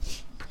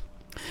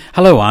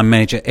Hello, I'm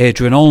Major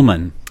Adrian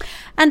Allman.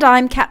 And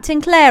I'm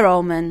Captain Claire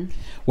Allman.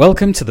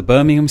 Welcome to the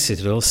Birmingham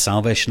Citadel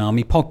Salvation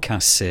Army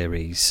podcast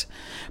series.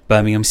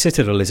 Birmingham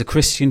Citadel is a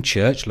Christian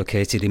church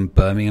located in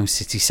Birmingham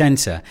city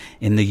centre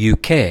in the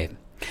UK.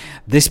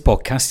 This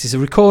podcast is a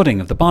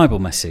recording of the Bible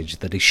message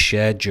that is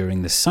shared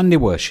during the Sunday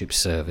worship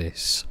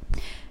service.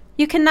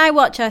 You can now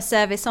watch our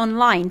service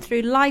online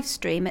through live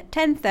stream at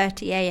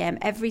 10:30am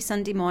every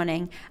Sunday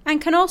morning,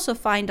 and can also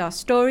find our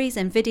stories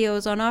and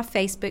videos on our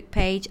Facebook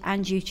page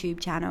and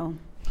YouTube channel.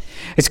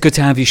 It's good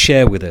to have you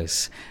share with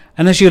us,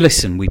 and as you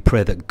listen, we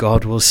pray that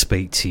God will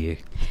speak to you.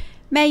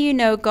 May you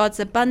know God's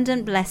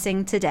abundant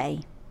blessing today.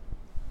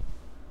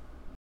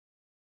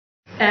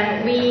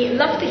 We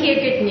love to hear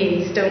good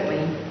news, don't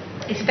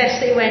we?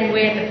 Especially when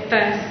we're the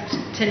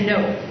first to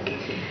know.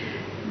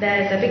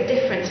 There's a big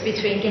difference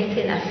between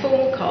getting a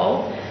phone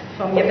call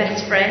from your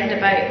best friend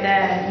about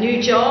their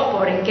new job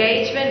or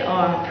engagement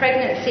or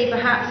pregnancy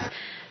perhaps,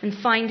 and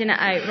finding it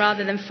out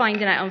rather than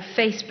finding it on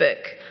Facebook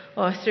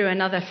or through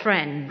another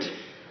friend.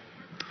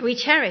 We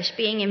cherish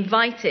being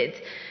invited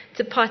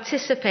to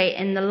participate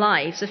in the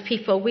lives of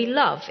people we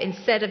love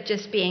instead of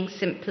just being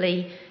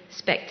simply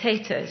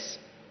spectators.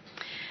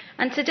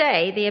 And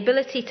today, the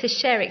ability to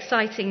share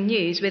exciting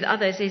news with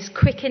others is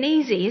quick and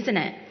easy, isn't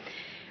it?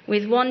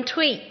 With one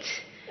tweet,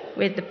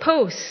 with the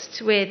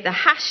post, with the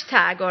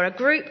hashtag or a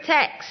group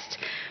text,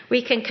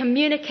 we can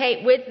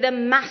communicate with the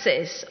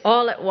masses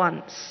all at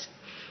once.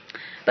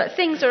 But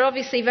things are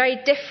obviously very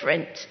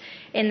different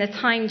in the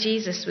time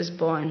Jesus was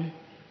born.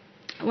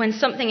 When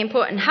something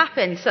important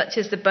happened, such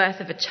as the birth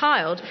of a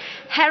child,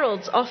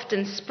 heralds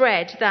often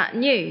spread that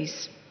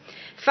news.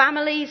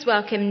 Families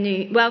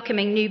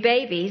welcoming new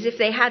babies, if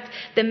they had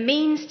the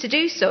means to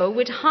do so,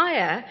 would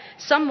hire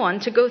someone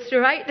to go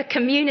throughout the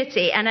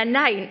community and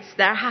announce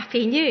their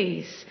happy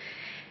news.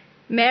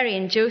 Mary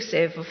and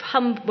Joseph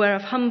were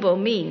of humble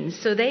means,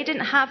 so they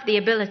didn't have the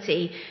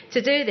ability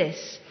to do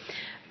this.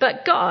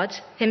 But God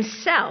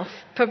himself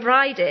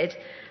provided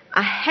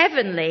a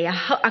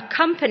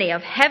company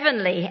of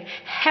heavenly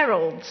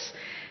heralds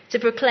to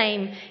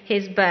proclaim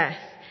his birth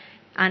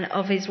and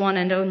of his one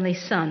and only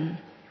Son.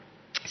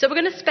 So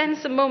we're going to spend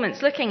some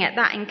moments looking at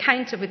that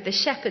encounter with the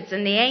shepherds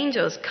and the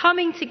angels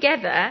coming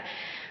together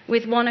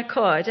with one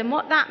accord, and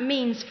what that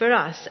means for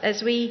us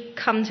as we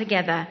come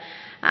together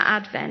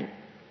at Advent.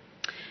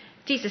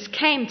 Jesus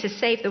came to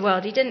save the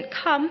world. He didn't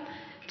come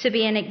to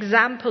be an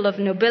example of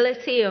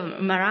nobility or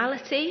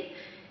morality.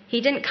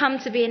 He didn't come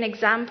to be an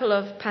example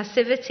of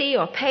passivity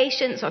or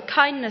patience or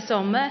kindness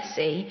or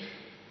mercy.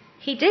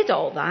 He did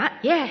all that,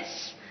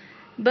 yes.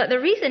 But the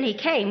reason he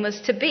came was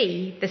to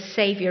be the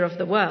Saviour of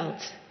the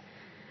world.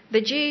 The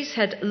Jews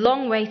had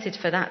long waited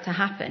for that to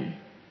happen.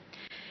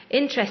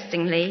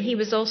 Interestingly, he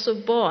was also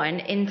born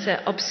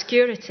into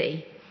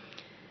obscurity.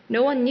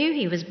 No one knew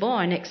he was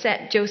born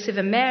except Joseph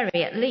and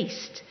Mary, at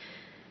least.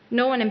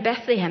 No one in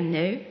Bethlehem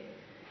knew.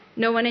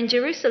 No one in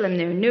Jerusalem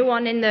knew. No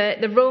one in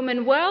the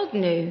Roman world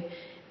knew.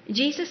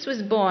 Jesus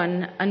was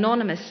born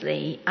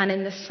anonymously and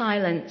in the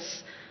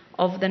silence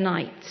of the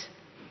night,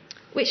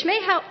 which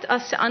may help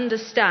us to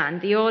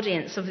understand the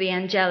audience of the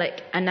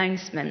angelic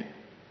announcement.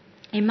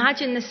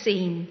 Imagine the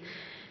scene.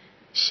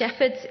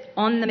 Shepherds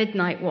on the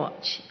midnight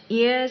watch,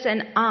 ears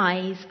and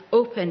eyes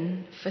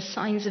open for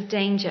signs of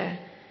danger,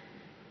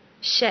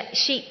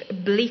 sheep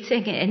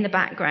bleating in the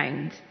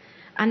background,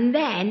 and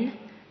then,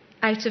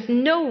 out of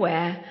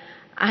nowhere,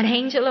 an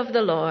angel of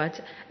the Lord,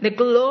 the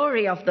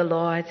glory of the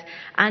Lord,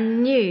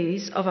 and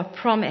news of a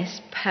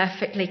promise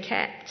perfectly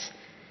kept.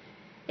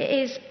 It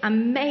is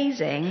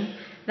amazing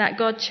that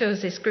God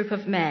chose this group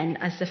of men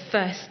as the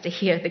first to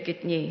hear the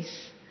good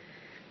news.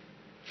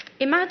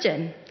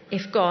 Imagine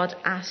if God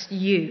asked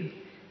you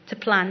to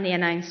plan the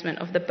announcement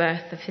of the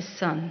birth of his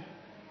Son,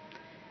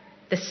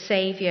 the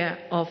Saviour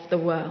of the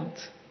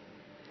world.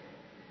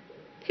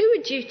 Who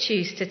would you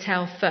choose to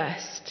tell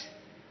first,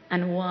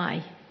 and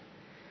why?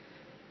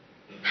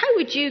 How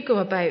would you go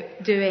about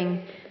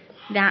doing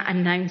that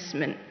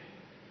announcement?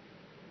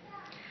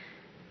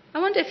 I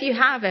wonder if you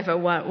have ever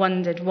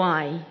wondered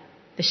why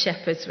the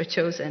shepherds were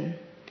chosen.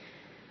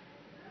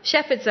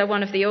 Shepherds are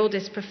one of the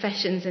oldest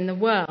professions in the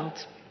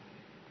world.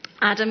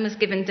 Adam was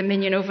given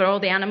dominion over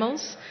all the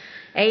animals.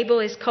 Abel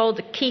is called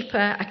a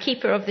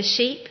keeper of the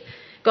sheep.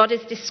 God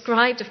is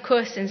described, of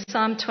course, in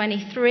Psalm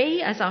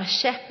 23 as our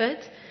shepherd.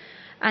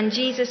 And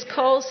Jesus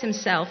calls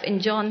himself in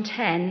John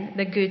 10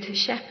 the Good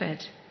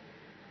Shepherd.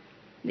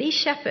 These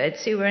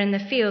shepherds who were in the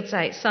fields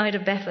outside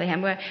of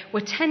Bethlehem were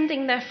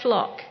tending their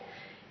flock.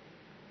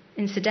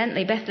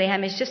 Incidentally,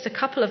 Bethlehem is just a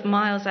couple of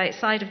miles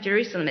outside of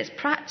Jerusalem. It's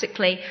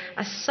practically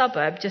a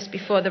suburb just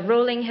before the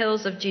rolling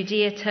hills of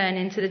Judea turn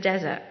into the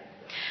desert.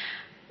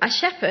 A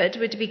shepherd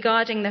would be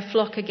guarding their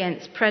flock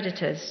against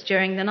predators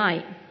during the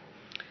night.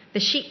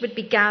 The sheep would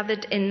be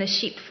gathered in the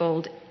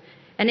sheepfold.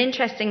 And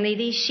interestingly,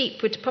 these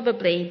sheep would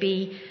probably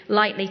be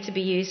likely to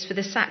be used for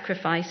the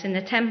sacrifice in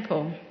the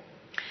temple.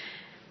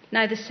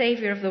 Now, the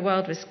Saviour of the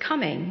world was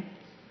coming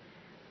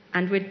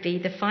and would be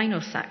the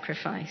final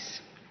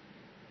sacrifice.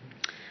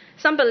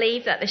 Some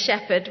believe that the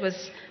shepherd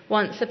was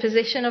once a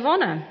position of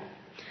honour,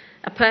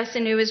 a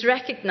person who was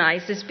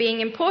recognised as being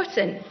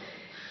important.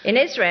 In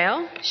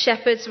Israel,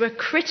 shepherds were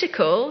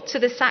critical to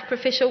the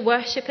sacrificial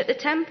worship at the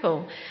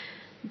temple,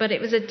 but it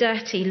was a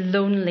dirty,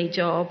 lonely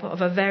job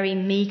of a very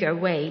meagre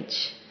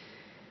wage.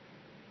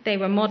 They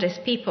were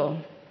modest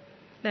people.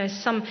 There's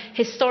some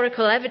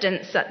historical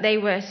evidence that they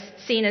were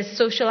seen as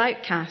social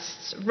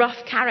outcasts,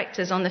 rough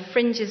characters on the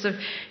fringes of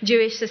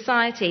Jewish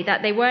society.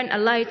 That they weren't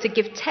allowed to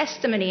give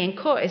testimony in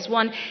court is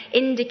one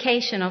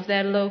indication of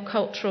their low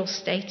cultural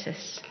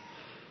status.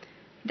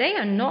 They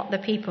are not the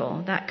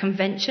people that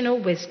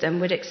conventional wisdom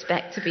would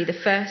expect to be the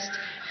first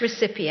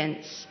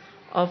recipients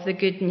of the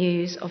good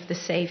news of the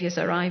Saviour's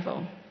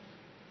arrival.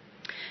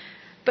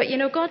 But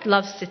God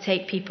loves to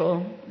take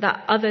people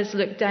that others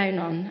look down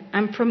on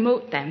and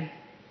promote them.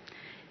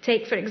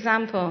 Take, for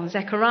example,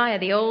 Zechariah,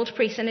 the old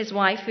priest, and his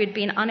wife who had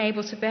been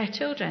unable to bear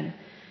children.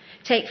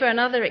 Take, for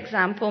another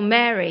example,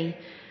 Mary,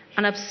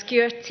 an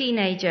obscure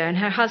teenager, and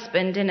her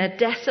husband in a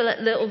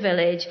desolate little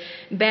village,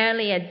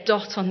 barely a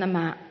dot on the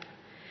map.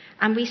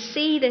 And we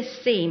see this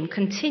theme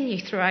continue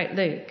throughout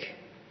Luke.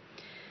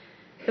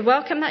 The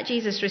welcome that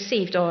Jesus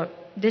received, or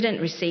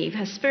didn't receive,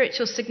 has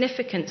spiritual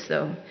significance,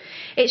 though.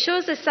 It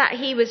shows us that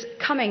he was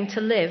coming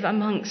to live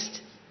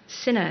amongst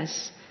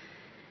sinners.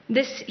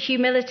 This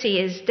humility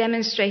is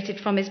demonstrated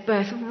from his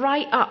birth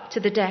right up to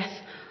the death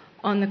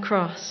on the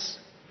cross.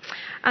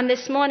 And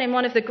this morning,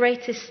 one of the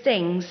greatest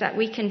things that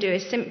we can do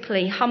is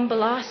simply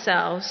humble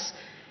ourselves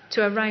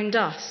to around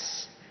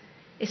us,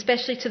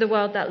 especially to the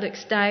world that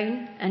looks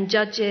down and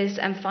judges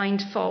and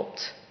finds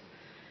fault.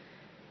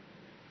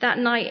 That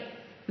night,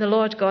 the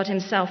Lord God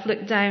himself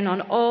looked down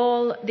on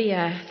all the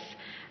earth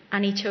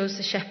and he chose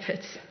the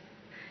shepherds.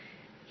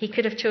 He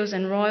could have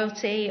chosen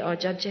royalty or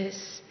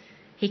judges.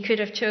 He could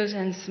have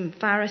chosen some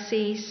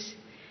Pharisees.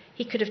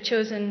 He could have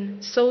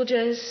chosen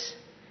soldiers.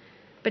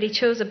 But he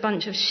chose a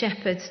bunch of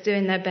shepherds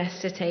doing their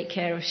best to take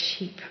care of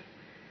sheep.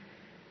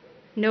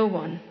 No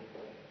one,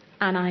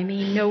 and I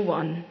mean no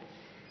one,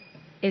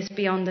 is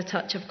beyond the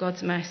touch of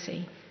God's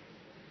mercy.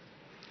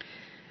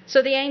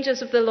 So the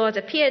angels of the Lord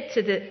appeared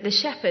to the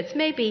shepherds.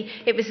 Maybe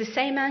it was the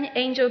same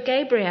angel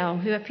Gabriel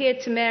who appeared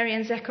to Mary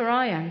and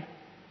Zechariah.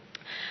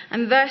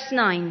 And verse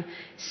 9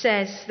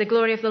 says, the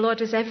glory of the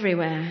Lord was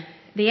everywhere.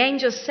 The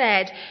angel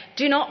said,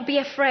 "Do not be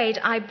afraid.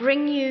 I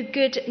bring you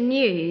good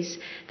news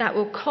that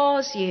will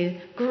cause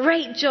you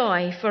great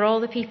joy for all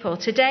the people.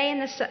 Today in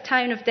the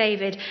town of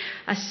David,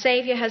 a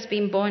Saviour has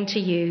been born to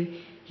you.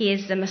 He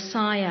is the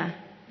Messiah,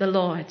 the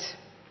Lord."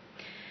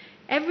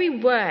 Every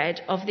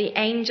word of the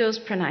angel's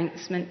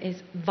pronouncement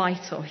is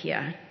vital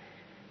here.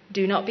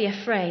 Do not be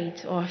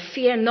afraid, or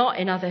fear not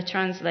in other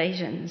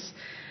translations,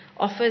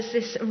 offers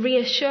this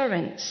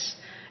reassurance.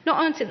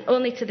 Not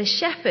only to the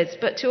shepherds,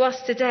 but to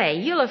us today.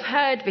 You'll have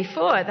heard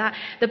before that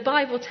the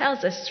Bible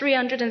tells us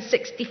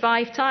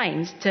 365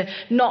 times to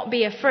not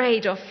be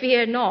afraid or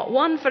fear not,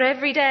 one for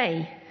every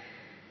day.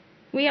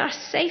 We are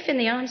safe in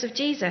the arms of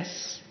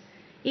Jesus,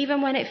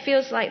 even when it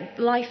feels like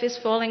life is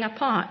falling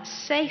apart,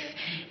 safe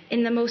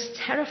in the most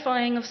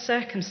terrifying of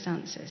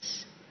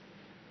circumstances.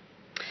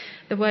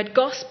 The word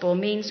gospel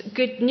means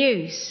good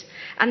news,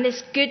 and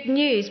this good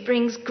news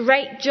brings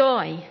great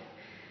joy.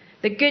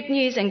 The good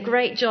news and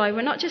great joy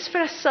were not just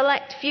for a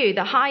select few,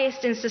 the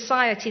highest in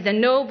society, the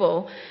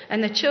noble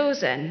and the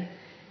chosen.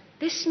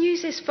 This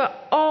news is for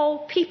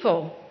all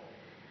people,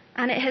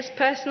 and it has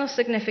personal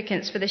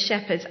significance for the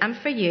shepherds and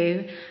for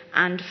you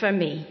and for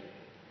me.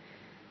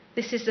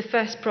 This is the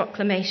first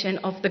proclamation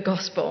of the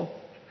gospel.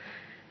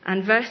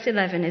 And verse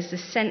 11 is the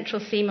central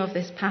theme of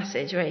this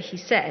passage, where he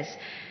says,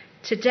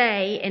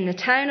 "Today in the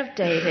town of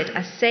David,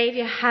 a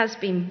Saviour has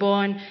been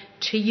born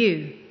to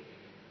you.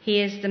 He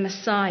is the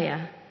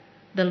Messiah,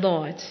 the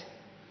Lord."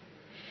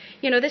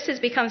 This has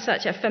become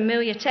such a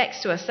familiar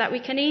text to us that we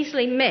can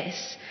easily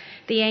miss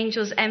the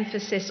angel's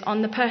emphasis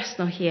on the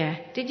personal here.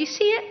 Did you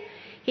see it?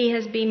 He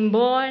has been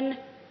born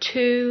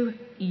to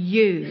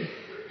you.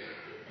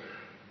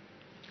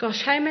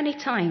 Gosh, how many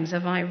times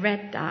have I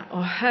read that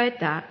or heard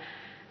that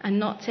and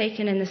not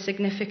taken in the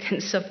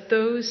significance of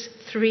those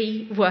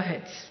three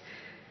words?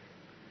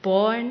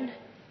 Born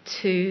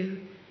to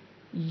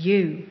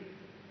you.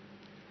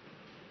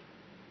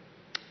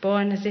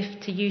 Born as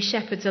if to you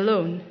shepherds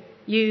alone,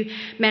 you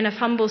men of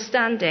humble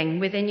standing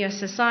within your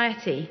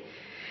society.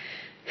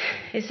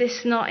 Is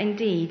this not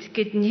indeed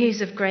good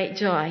news of great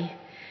joy?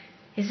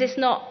 Is this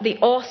not the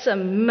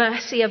awesome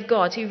mercy of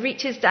God who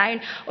reaches down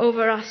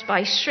over us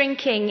by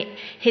shrinking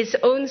his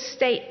own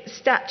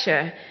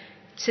stature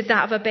to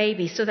that of a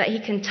baby so that he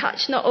can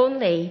touch not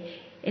only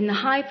in the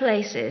high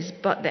places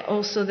but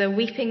also the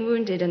weeping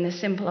wounded and the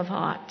simple of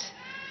heart?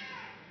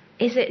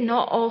 Is it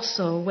not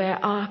also where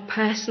our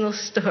personal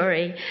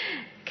story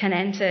can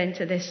enter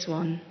into this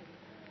one?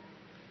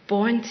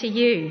 Born to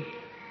you.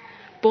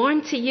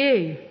 Born to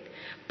you.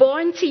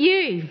 Born to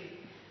you.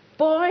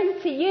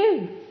 Born to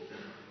you.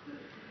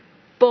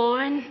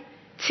 Born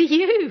to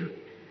you.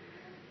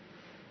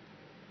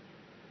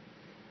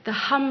 The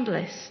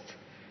humblest,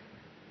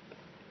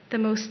 the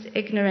most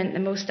ignorant, the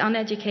most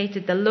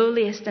uneducated, the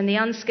lowliest and the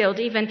unskilled,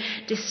 even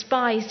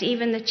despised,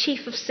 even the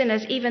chief of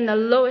sinners, even the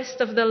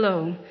lowest of the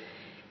low.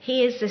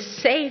 He is the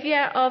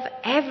Saviour of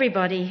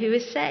everybody who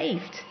is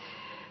saved,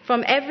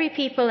 from every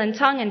people and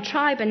tongue and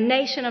tribe and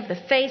nation of the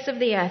face of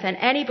the earth, and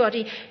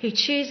anybody who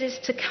chooses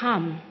to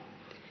come.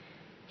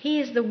 He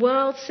is the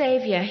world's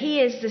Saviour.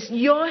 He is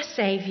your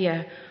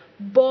Saviour,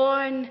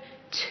 born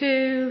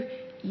to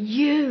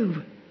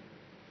you.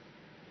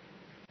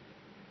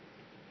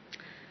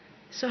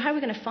 So how are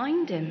we going to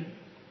find him?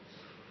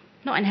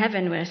 Not in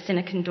heaven where a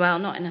sinner can dwell,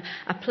 not in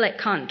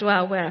can't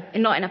dwell,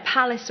 not in a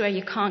palace where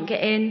you can't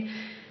get in,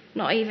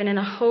 not even in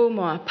a home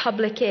or a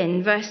public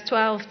inn. Verse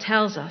 12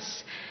 tells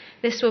us,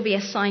 this will be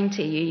a sign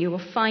to you. You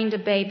will find a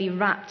baby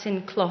wrapped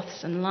in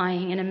cloths and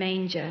lying in a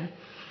manger.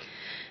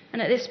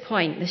 And at this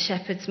point, the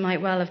shepherds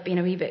might well have been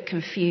a wee bit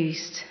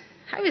confused.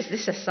 How is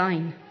this a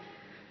sign?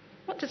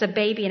 What does a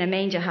baby in a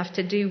manger have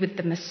to do with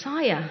the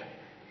Messiah?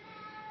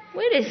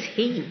 Where is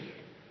he?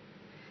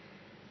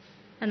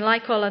 And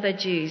like all other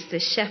Jews, the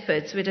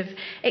shepherds would have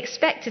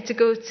expected to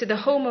go to the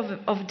home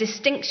of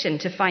distinction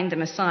to find the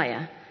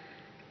Messiah.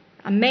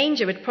 A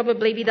manger would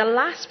probably be the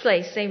last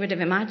place they would have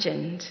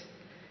imagined.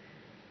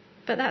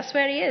 But that's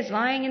where he is,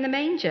 lying in the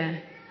manger.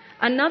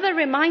 Another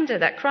reminder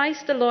that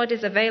Christ the Lord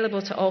is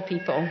available to all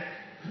people,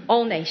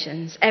 all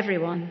nations,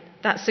 everyone.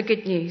 That's the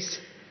good news.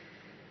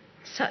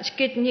 Such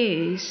good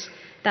news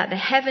that the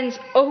heavens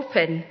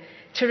open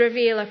to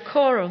reveal a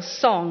choral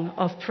song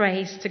of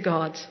praise to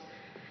God.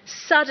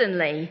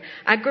 Suddenly,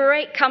 a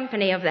great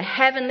company of the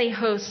heavenly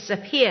hosts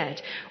appeared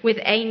with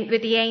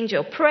the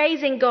angel,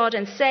 praising God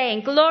and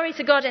saying, "Glory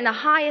to God in the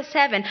highest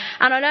heaven,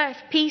 and on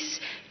earth peace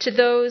to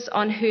those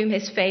on whom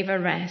his favour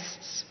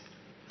rests."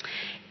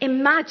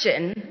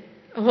 Imagine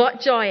what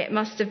joy it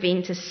must have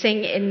been to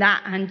sing in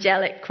that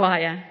angelic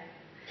choir.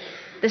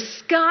 The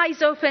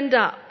skies opened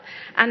up,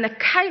 and the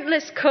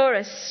countless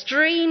chorus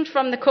streamed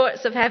from the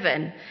courts of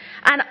heaven,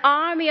 an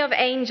army of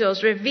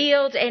angels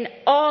revealed in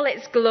all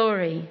its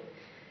glory.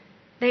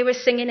 They were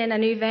singing in a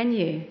new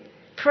venue,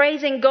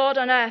 praising God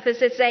on earth as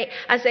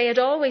they had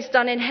always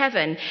done in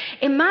heaven.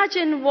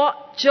 Imagine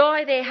what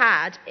joy they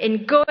had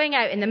in going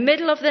out in the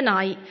middle of the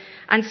night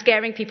and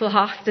scaring people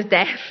half to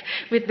death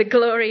with the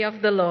glory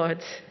of the Lord.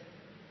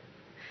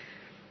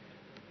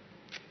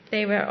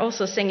 They were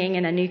also singing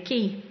in a new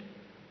key,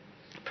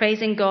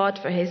 praising God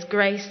for his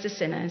grace to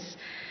sinners.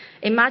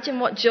 Imagine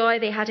what joy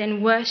they had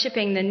in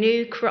worshipping the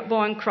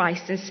newborn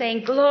Christ and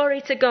saying,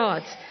 "Glory to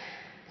God."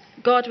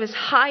 God was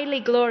highly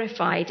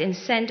glorified in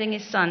sending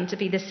his Son to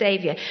be the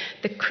Saviour.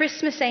 The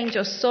Christmas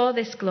angel saw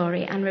this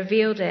glory and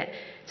revealed it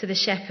to the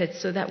shepherds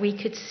so that we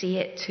could see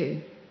it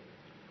too.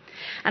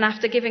 And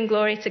after giving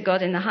glory to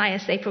God in the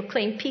highest, they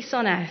proclaimed peace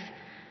on earth.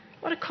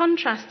 What a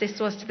contrast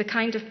this was to the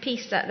kind of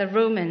peace that the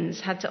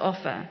Romans had to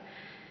offer.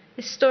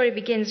 This story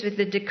begins with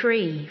the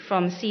decree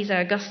from Caesar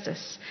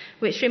Augustus,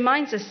 which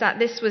reminds us that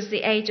this was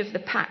the age of the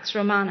Pax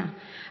Romana,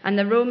 and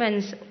the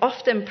Romans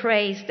often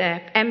praised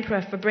their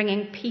emperor for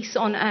bringing peace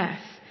on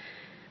earth.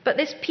 But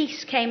this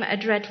peace came at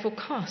a dreadful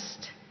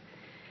cost.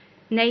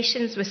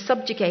 Nations were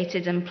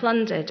subjugated and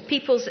plundered,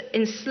 peoples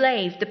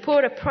enslaved, the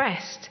poor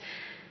oppressed.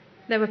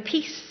 There were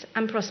peace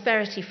and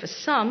prosperity for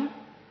some,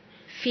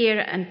 fear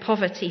and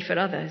poverty for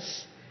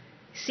others.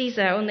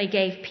 Caesar only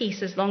gave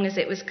peace as long as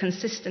it was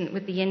consistent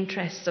with the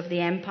interests of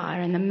the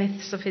empire and the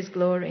myths of his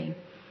glory.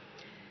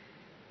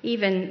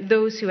 Even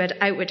those who had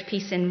outward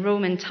peace in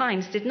Roman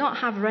times did not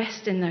have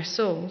rest in their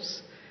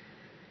souls.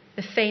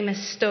 The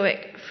famous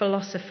Stoic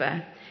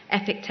philosopher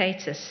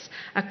Epictetus,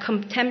 a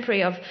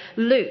contemporary of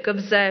Luke,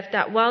 observed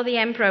that while the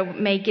emperor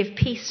may give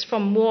peace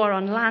from war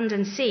on land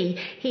and sea,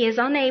 he is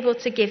unable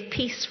to give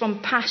peace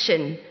from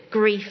passion,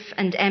 grief,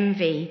 and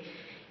envy.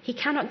 He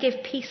cannot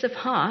give peace of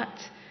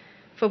heart,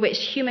 for which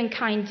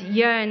humankind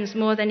yearns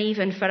more than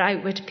even for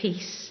outward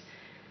peace.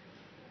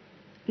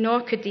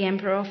 Nor could the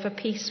emperor offer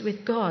peace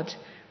with God,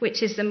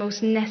 which is the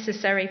most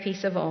necessary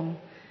peace of all.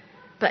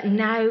 But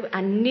now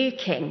a new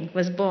king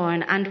was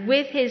born, and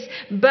with his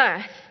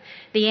birth,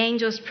 the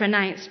angels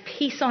pronounced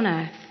peace on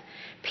earth,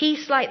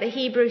 peace like the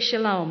Hebrew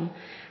shalom,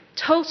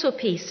 total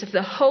peace of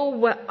the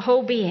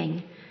whole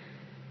being.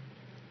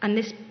 And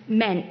this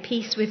meant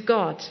peace with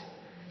God,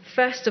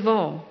 first of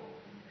all.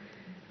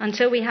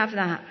 Until we have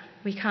that,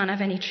 we can't have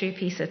any true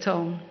peace at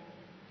all.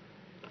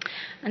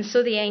 And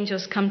so the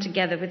angels come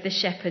together with the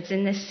shepherds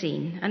in this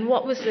scene. And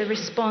what was the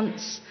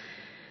response?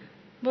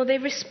 Well, they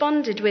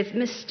responded with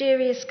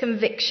mysterious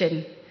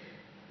conviction,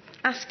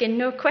 asking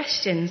no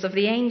questions of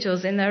the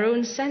angels in their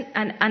own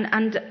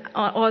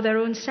or their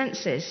own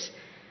senses,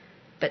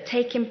 but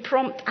taking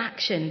prompt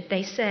action.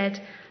 They said,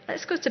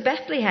 "Let's go to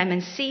Bethlehem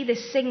and see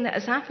this thing that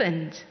has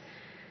happened."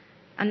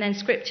 And then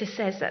Scripture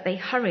says that they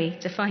hurry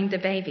to find the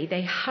baby.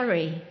 They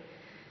hurry.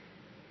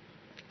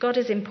 God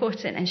is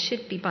important and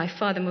should be by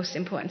far the most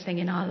important thing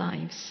in our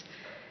lives.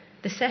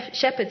 The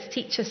shepherds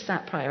teach us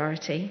that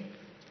priority.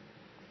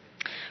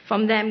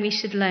 From them we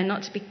should learn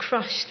not to be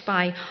crushed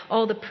by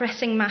all the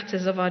pressing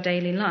matters of our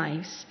daily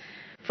lives,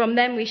 From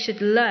them we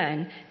should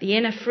learn the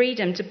inner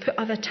freedom to put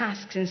other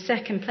tasks in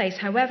second place,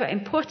 however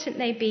important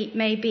they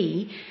may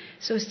be,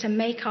 so as to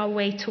make our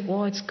way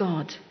towards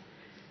God,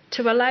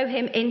 to allow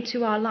him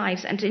into our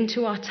lives and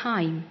into our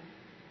time.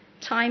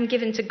 Time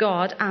given to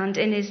God and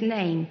in his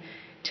name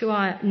to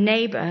our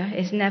neighbour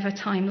is never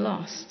time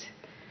lost.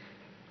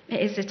 It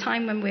is the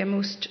time when we're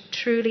most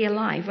truly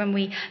alive, when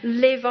we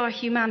live our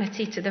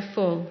humanity to the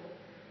full.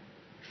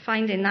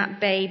 Finding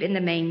that babe in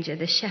the manger,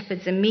 the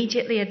shepherds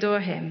immediately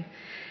adore him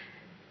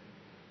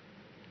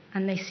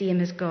and they see him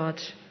as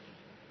God.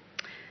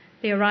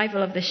 The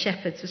arrival of the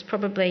shepherds was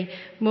probably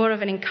more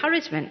of an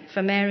encouragement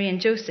for Mary and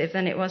Joseph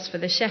than it was for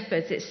the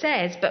shepherds. It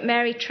says, "But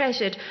Mary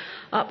treasured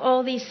up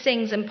all these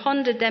things and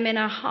pondered them in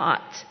her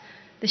heart."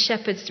 The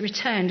shepherds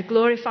returned,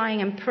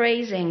 glorifying and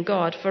praising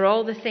God for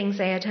all the things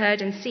they had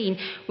heard and seen,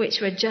 which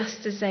were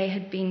just as they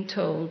had been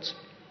told.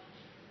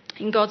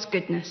 In God's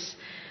goodness,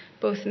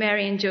 both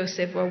Mary and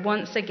Joseph were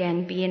once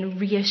again being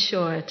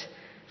reassured,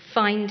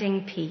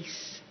 finding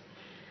peace.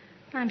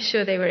 I'm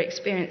sure they were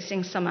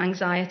experiencing some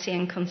anxiety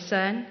and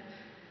concern.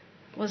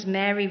 Was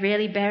Mary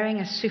really bearing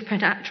a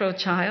supernatural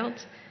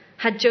child?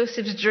 Had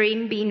Joseph's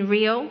dream been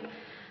real?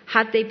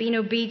 Had they been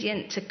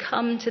obedient to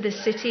come to the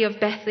city of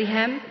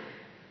Bethlehem?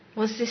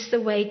 Was this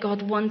the way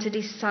God wanted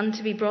his son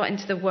to be brought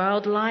into the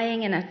world,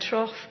 lying in a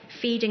trough,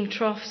 feeding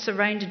trough,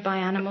 surrounded by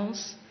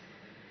animals?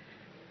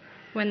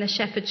 When the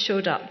shepherds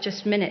showed up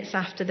just minutes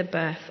after the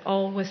birth,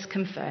 all was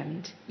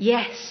confirmed.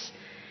 Yes,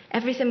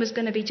 everything was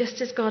going to be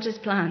just as God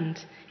had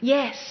planned.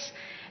 Yes,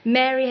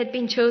 Mary had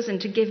been chosen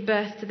to give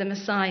birth to the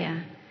Messiah.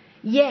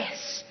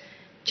 Yes,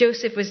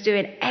 Joseph was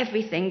doing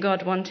everything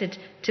God wanted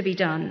to be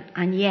done.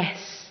 And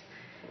yes,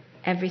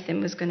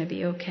 everything was going to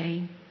be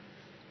okay.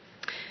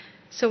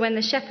 So when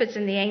the shepherds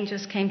and the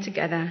angels came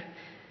together,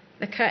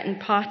 the curtain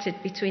parted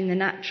between the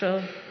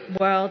natural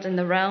world and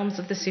the realms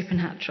of the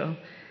supernatural.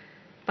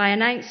 By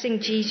announcing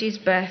Jesus'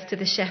 birth to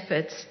the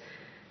shepherds,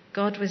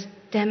 God was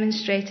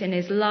demonstrating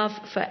his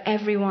love for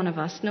every one of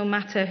us, no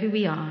matter who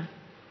we are.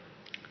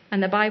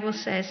 And the Bible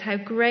says, "How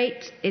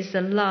great is the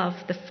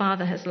love the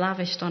Father has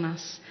lavished on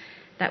us,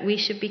 that we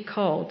should be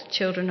called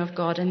children of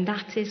God," and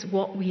that is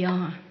what we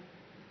are.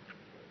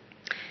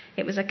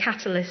 It was a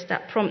catalyst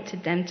that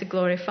prompted them to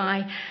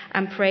glorify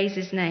and praise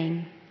his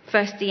name.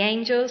 First the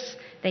angels,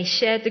 they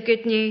shared the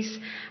good news,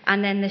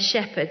 and then the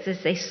shepherds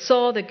as they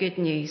saw the good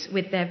news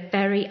with their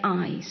very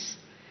eyes.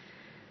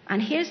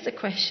 And here's the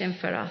question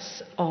for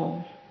us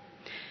all.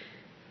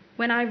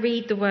 When I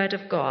read the word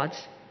of God,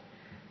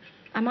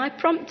 am I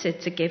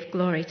prompted to give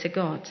glory to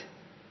God?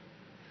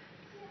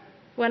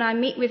 When I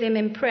meet with him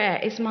in prayer,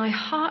 is my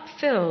heart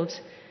filled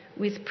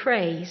with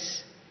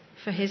praise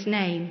for his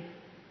name?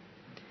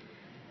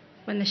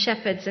 When the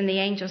shepherds and the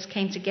angels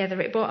came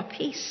together, it brought a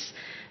peace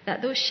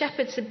that those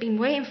shepherds had been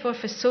waiting for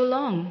so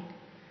long.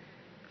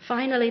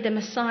 Finally, the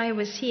Messiah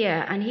was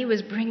here and he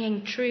was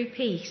bringing true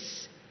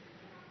peace.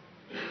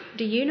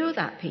 Do you know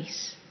that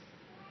peace?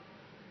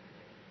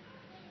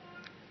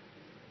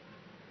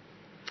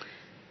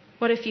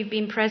 What if you've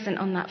been present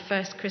on that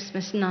first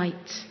Christmas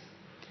night?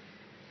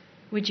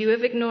 Would you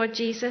have ignored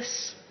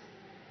Jesus,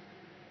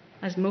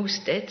 as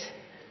most did?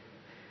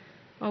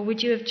 Or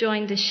would you have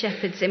joined the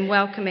shepherds in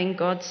welcoming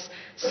God's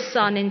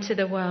Son into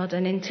the world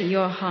and into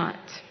your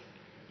heart?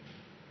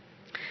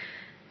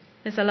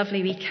 There's a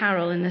lovely wee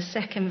carol in the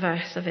second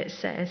verse of it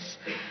says,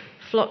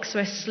 "Flocks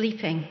were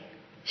sleeping,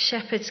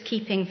 shepherds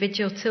keeping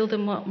vigil till the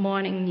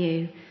morning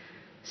new,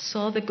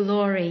 saw the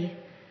glory,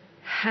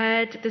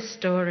 heard the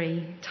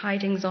story,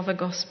 tidings of a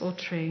gospel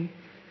true.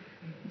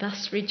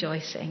 Thus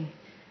rejoicing,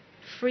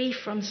 free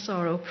from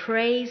sorrow,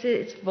 praise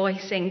its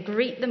voicing,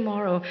 greet the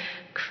morrow,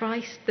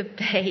 Christ the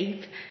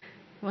babe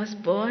was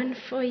born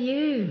for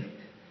you."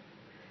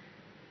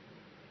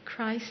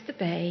 Christ the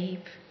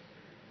babe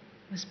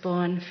was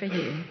born for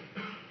you.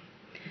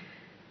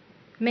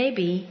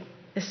 Maybe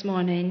this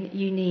morning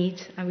you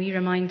need a wee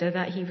reminder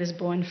that he was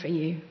born for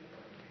you.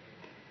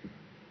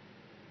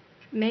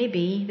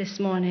 Maybe this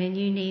morning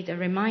you need a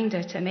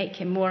reminder to make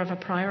him more of a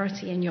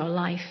priority in your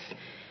life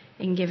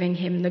in giving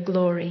him the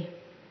glory.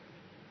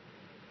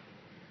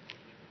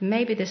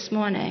 Maybe this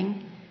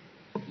morning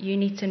you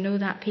need to know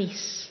that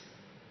peace,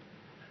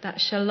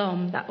 that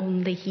shalom that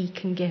only he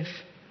can give.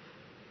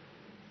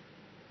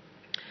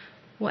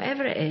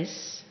 Whatever it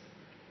is,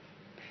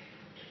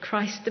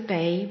 Christ the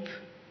babe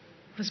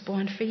was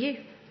born for you.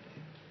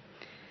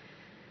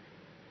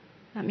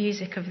 That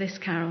music of this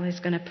carol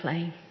is going to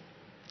play.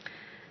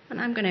 And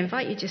I'm going to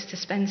invite you just to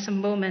spend some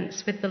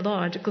moments with the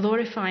Lord,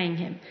 glorifying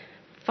him,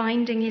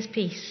 finding his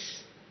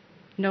peace,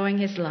 knowing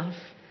his love.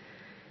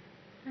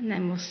 And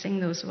then we'll sing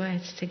those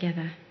words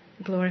together,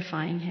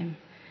 glorifying him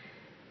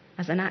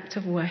as an act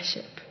of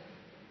worship.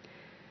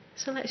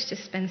 So let's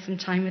just spend some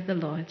time with the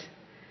Lord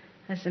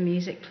as the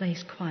music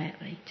plays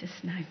quietly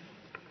just now.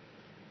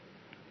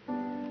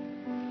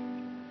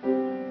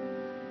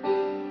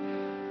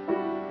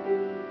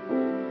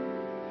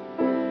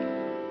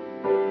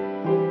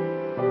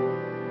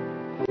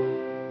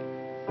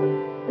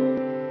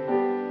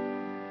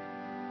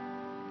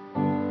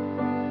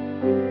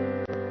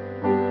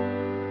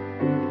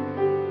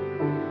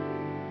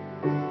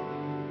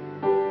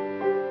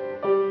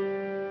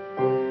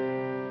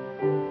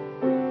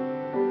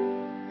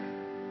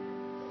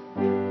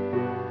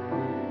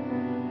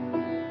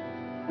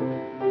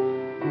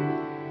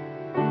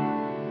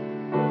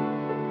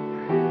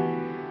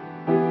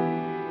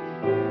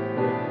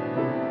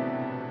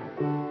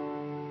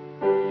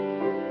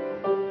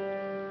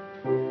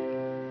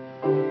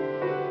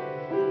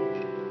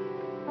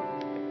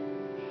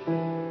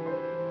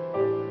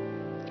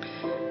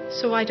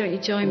 So why don't you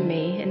join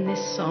me in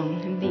this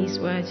song, in these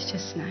words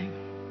just now?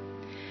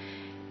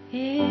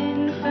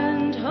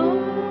 Infant holy,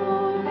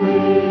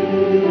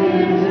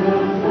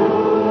 infant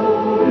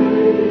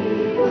holy,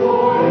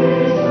 for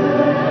his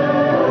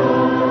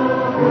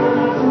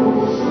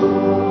wonderful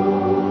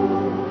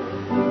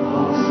soul,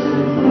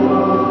 awesome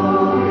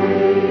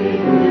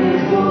glory,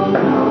 little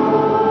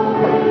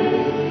glory,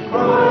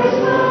 Christ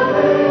the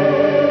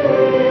babe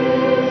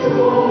is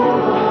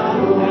born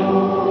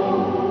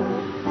alone,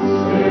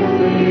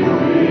 swiftly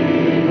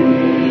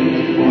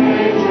winging,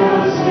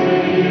 angels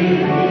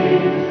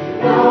singing,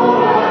 no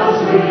bells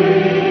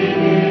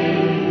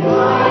ringing,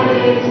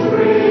 tidings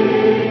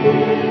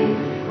bringing,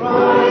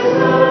 Christ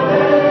the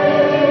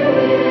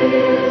babe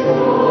is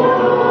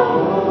born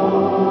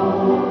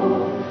alone,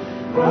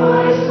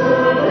 Christ the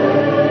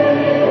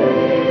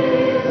babe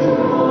is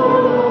born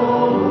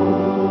alone.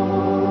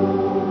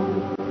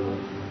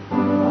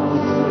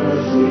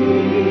 Altars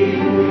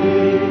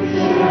sweeping,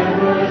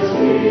 shepherds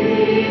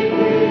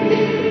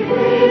weeping,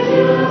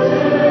 angels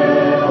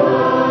tell the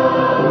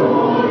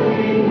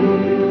morning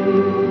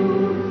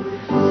news.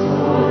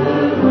 Saw the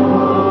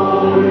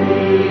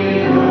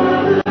glory,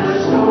 heard the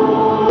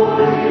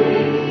story,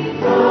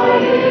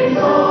 tidings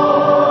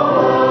of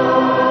the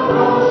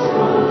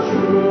gospel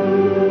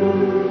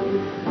truth.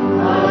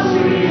 Thus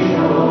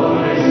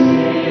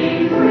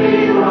rejoicing,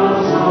 free from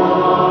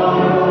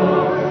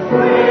sorrow,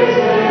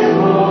 praises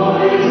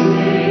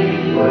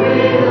voicing,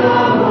 with the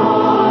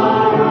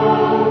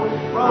morrow,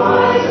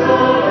 Christ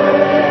the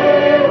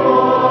babe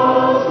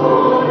was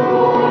born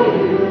for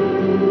you.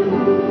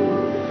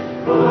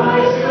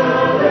 Christ the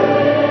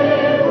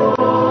babe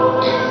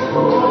was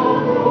born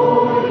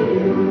for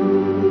you.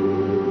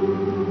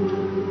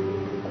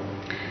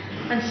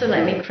 And so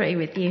let me pray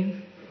with you.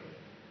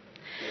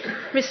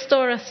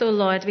 Restore us, O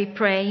Lord, we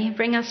pray.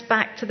 Bring us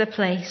back to the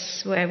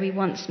place where we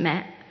once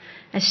met,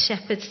 as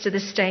shepherds to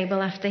the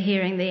stable after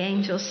hearing the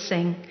angels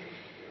sing.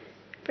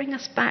 Bring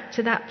us back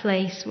to that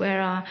place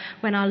where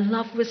when our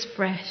love was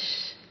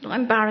fresh, not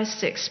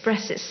embarrassed to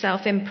express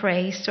itself in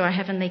praise to our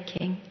heavenly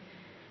King.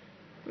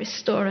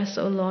 Restore us,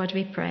 O Lord,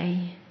 we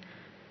pray.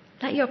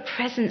 Let your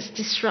presence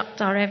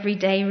disrupt our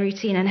everyday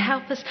routine and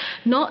help us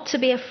not to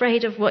be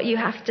afraid of what you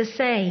have to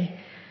say.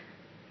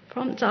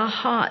 Prompt our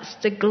hearts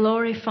to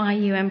glorify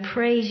you and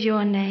praise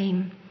your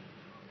name.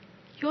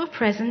 Your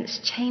presence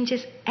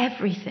changes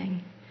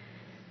everything.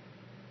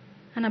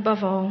 And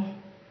above all,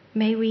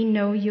 may we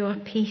know your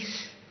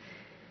peace,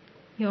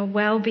 your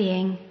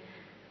well-being,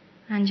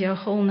 and your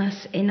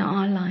wholeness in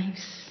our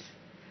lives.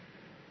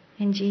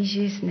 In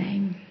Jesus'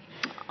 name,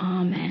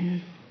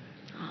 amen.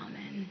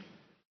 Amen.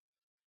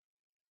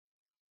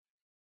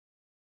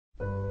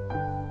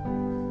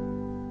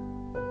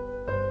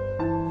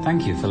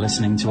 Thank you for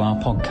listening to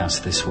our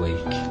podcast this week.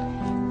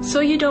 So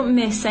you don't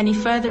miss any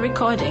further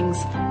recordings,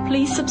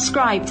 please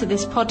subscribe to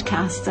this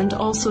podcast and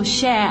also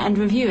share and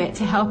review it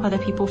to help other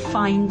people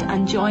find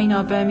and join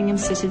our Birmingham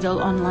Citadel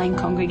online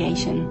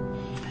congregation.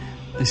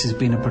 This has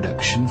been a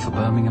production for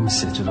Birmingham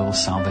Citadel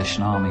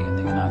Salvation Army in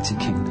the United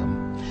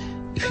Kingdom.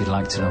 If you'd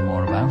like to know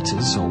more about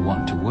us or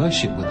want to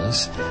worship with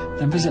us,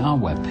 then visit our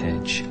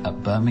webpage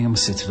at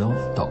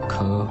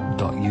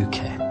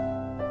birminghamcitadel.co.uk.